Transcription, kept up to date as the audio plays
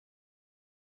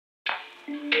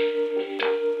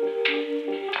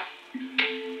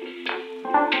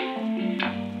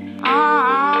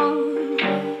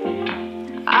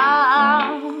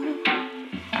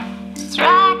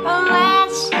Strike a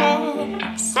match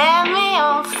and set me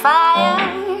on fire.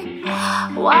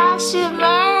 Watch it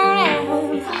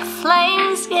burning,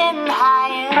 flames getting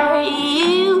higher.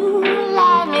 You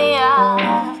light me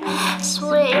up,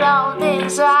 sweet old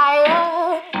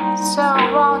desire. So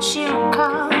won't you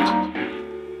come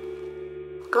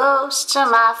close to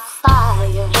my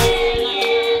fire?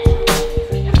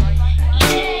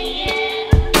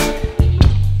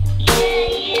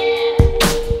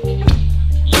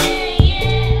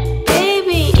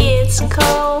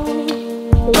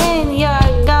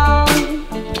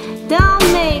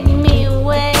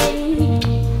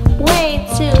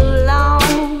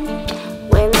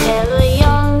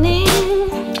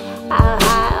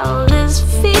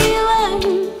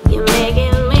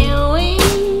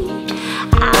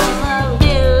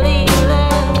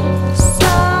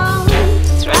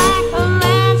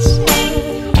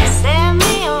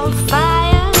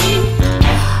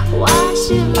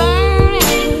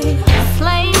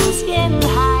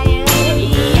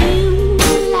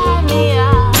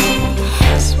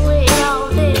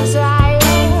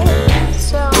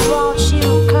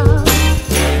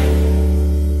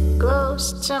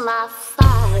 To my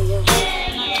fire.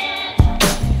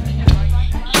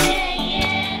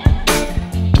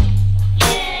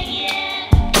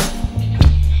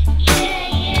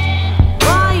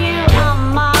 Boy, you are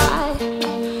my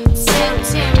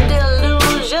tempting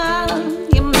delusion.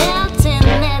 You're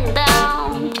melting it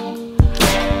down,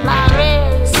 my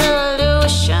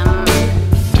resolution.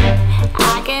 I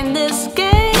can't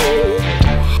escape,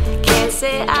 can't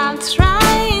say I'm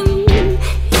trying.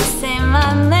 You say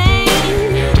my name.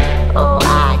 Oh,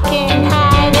 I can't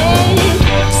hide it.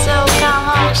 So come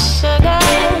on, sugar,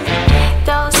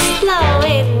 don't slow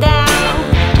it down.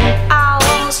 I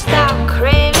won't stop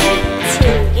craving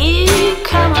till you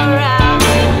come around.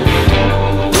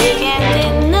 You can't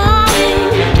deny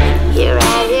it, you're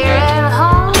right here at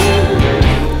home.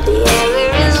 The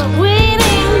air is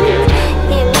waiting,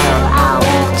 you know I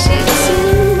want you to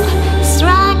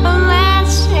strike a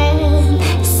match and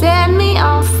set me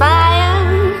on fire.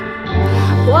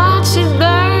 Watch it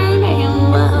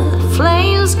burning, the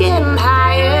flames getting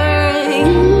higher.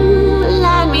 You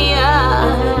light me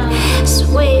up,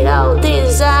 sweet old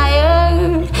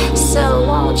desire. So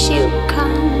won't you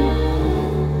come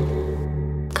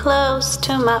close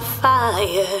to my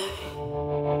fire?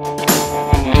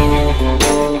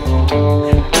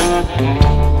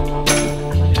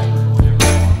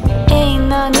 Ain't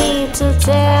no need to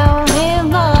tell me,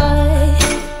 boy.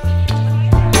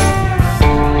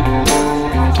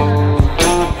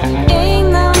 Ain't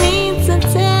no need to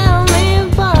tell me,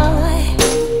 boy,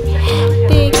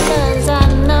 because I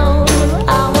know I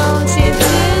want you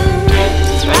to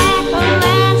strike a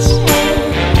match and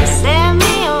set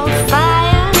me on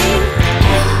fire.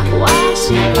 Watch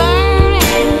it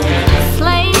burning,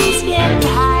 flames getting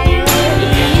higher.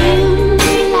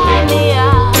 You light me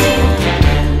up.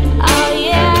 Oh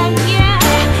yeah, yeah,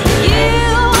 you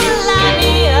light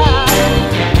me up.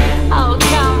 Oh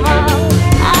come on,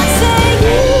 I say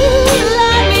you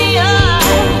light me up,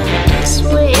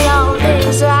 sweet old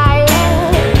desire.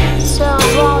 So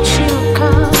won't you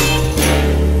come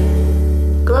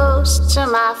close to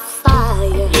my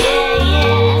fire? Yeah,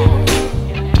 yeah,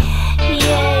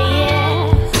 yeah, yeah.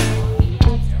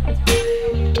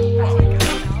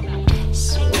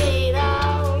 Sweet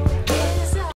old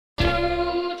desire.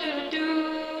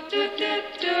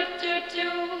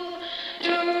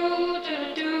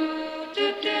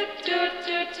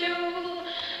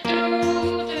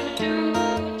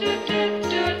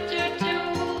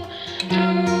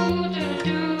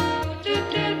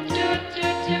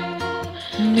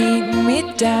 Meet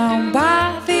me down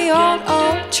by the old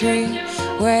oak tree,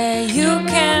 where you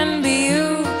can be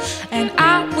you and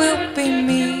I will be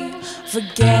me.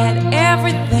 Forget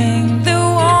everything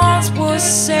that once was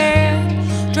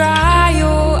said. Dry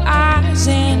your eyes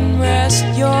and rest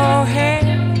your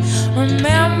head.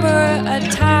 Remember a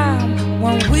time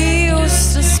when we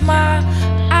used to smile.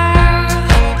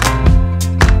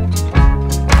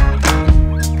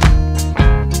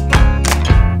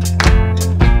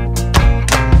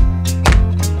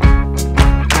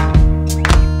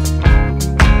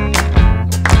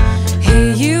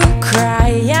 Hear you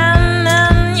crying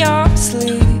in your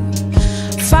sleep,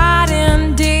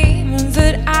 fighting demons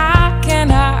that I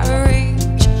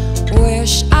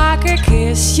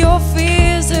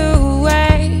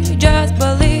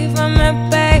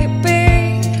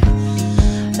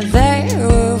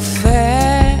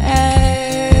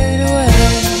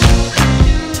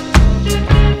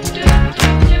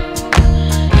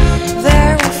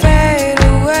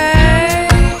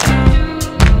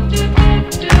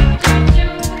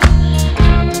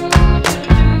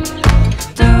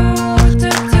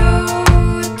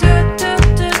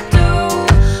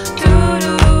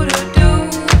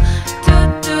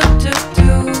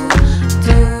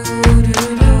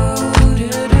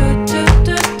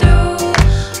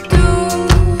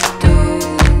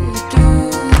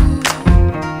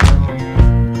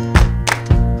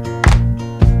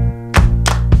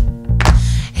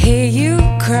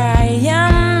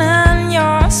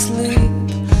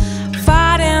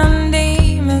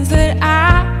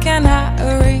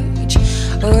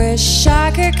wish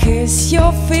I could kiss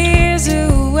your fears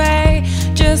away.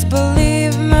 Just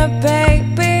believe me,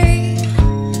 baby,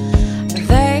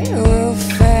 they will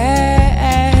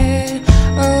fade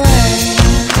away.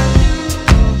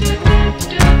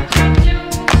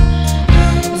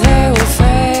 They will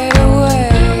fade away.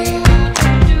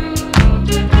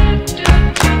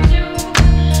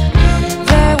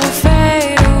 They will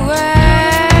fade away.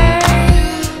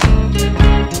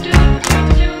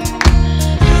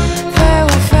 They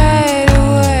will fade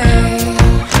away.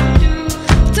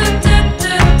 Do do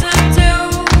do do do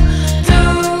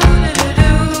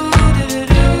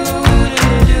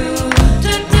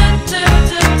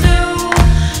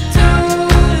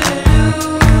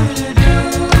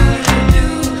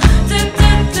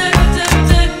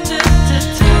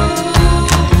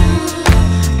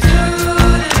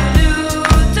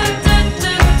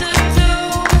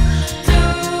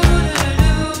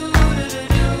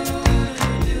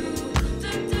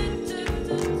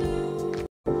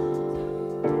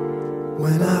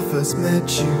When I first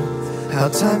met you, how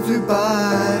time flew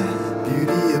by.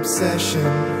 Beauty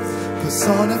obsession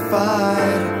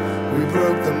personified. We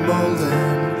broke the mold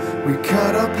and we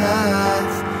cut our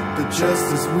path. But just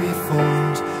as we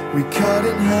formed, we cut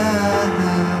in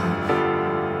half.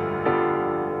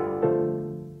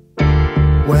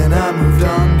 When I moved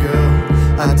on, girl,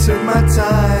 I took my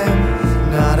time.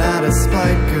 Not out of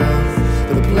spite, girl,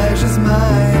 the pleasure's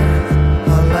mine.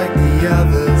 Unlike the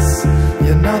others,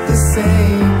 you're not the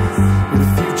same. With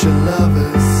future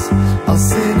lovers, I'll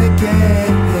sin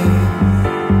again.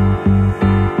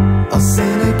 I'll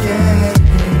sin again.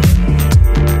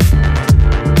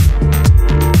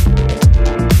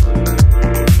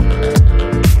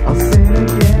 I'll sin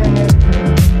again.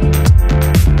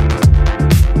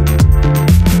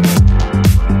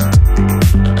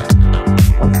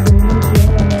 I'll sin again.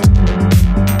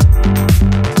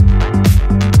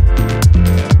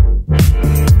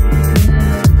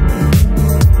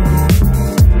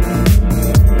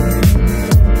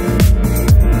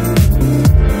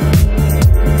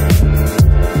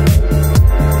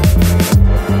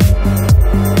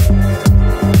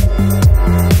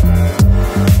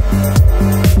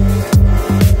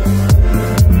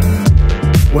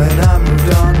 When I moved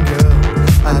on, girl,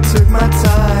 I took my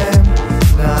time.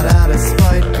 Not out of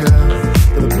spite, girl,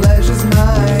 the pleasure's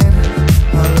mine.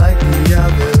 Unlike the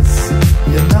others,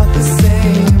 you're not the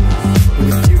same.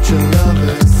 With future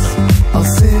lovers, I'll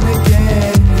sin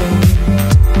again.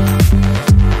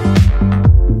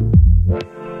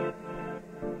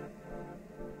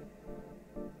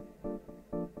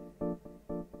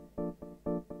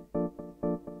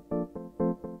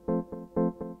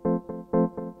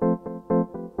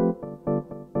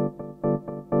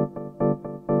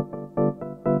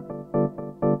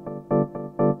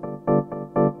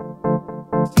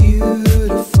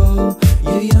 Beautiful,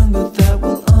 you're young, but that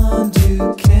will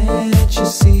undo. Can't you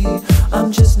see?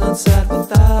 I'm just not sad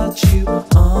without you.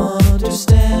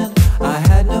 Understand? I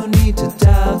had no need to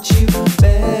doubt you.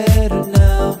 Better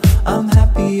now, I'm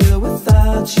happier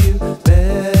without you.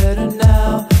 Better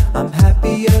now, I'm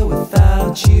happier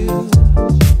without you.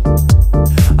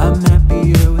 I'm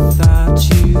happier without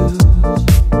you.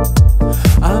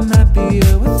 I'm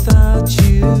happier without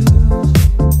you.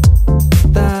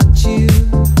 Without you.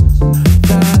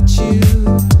 Without you,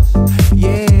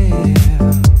 yeah.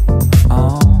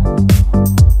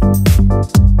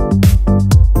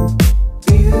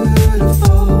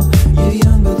 Beautiful, you're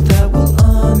young, but that will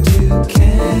undo.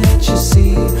 Can't you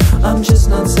see? I'm just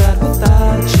not sad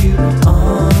without you.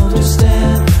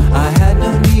 Understand? I had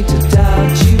no need to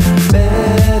doubt you.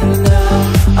 Better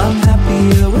now, I'm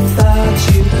happier without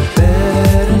you.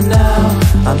 Better now,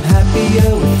 I'm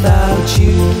happier without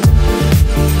you.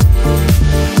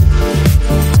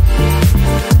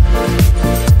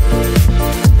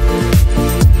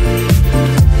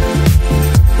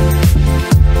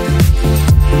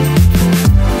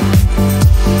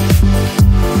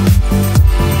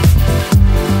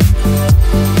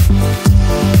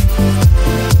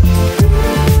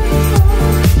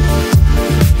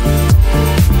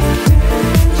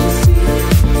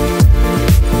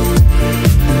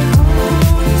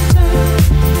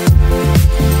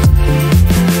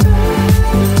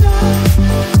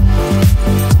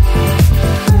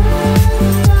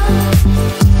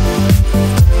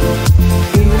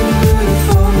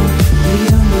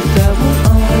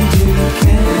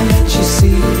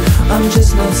 I'm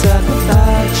just not sad without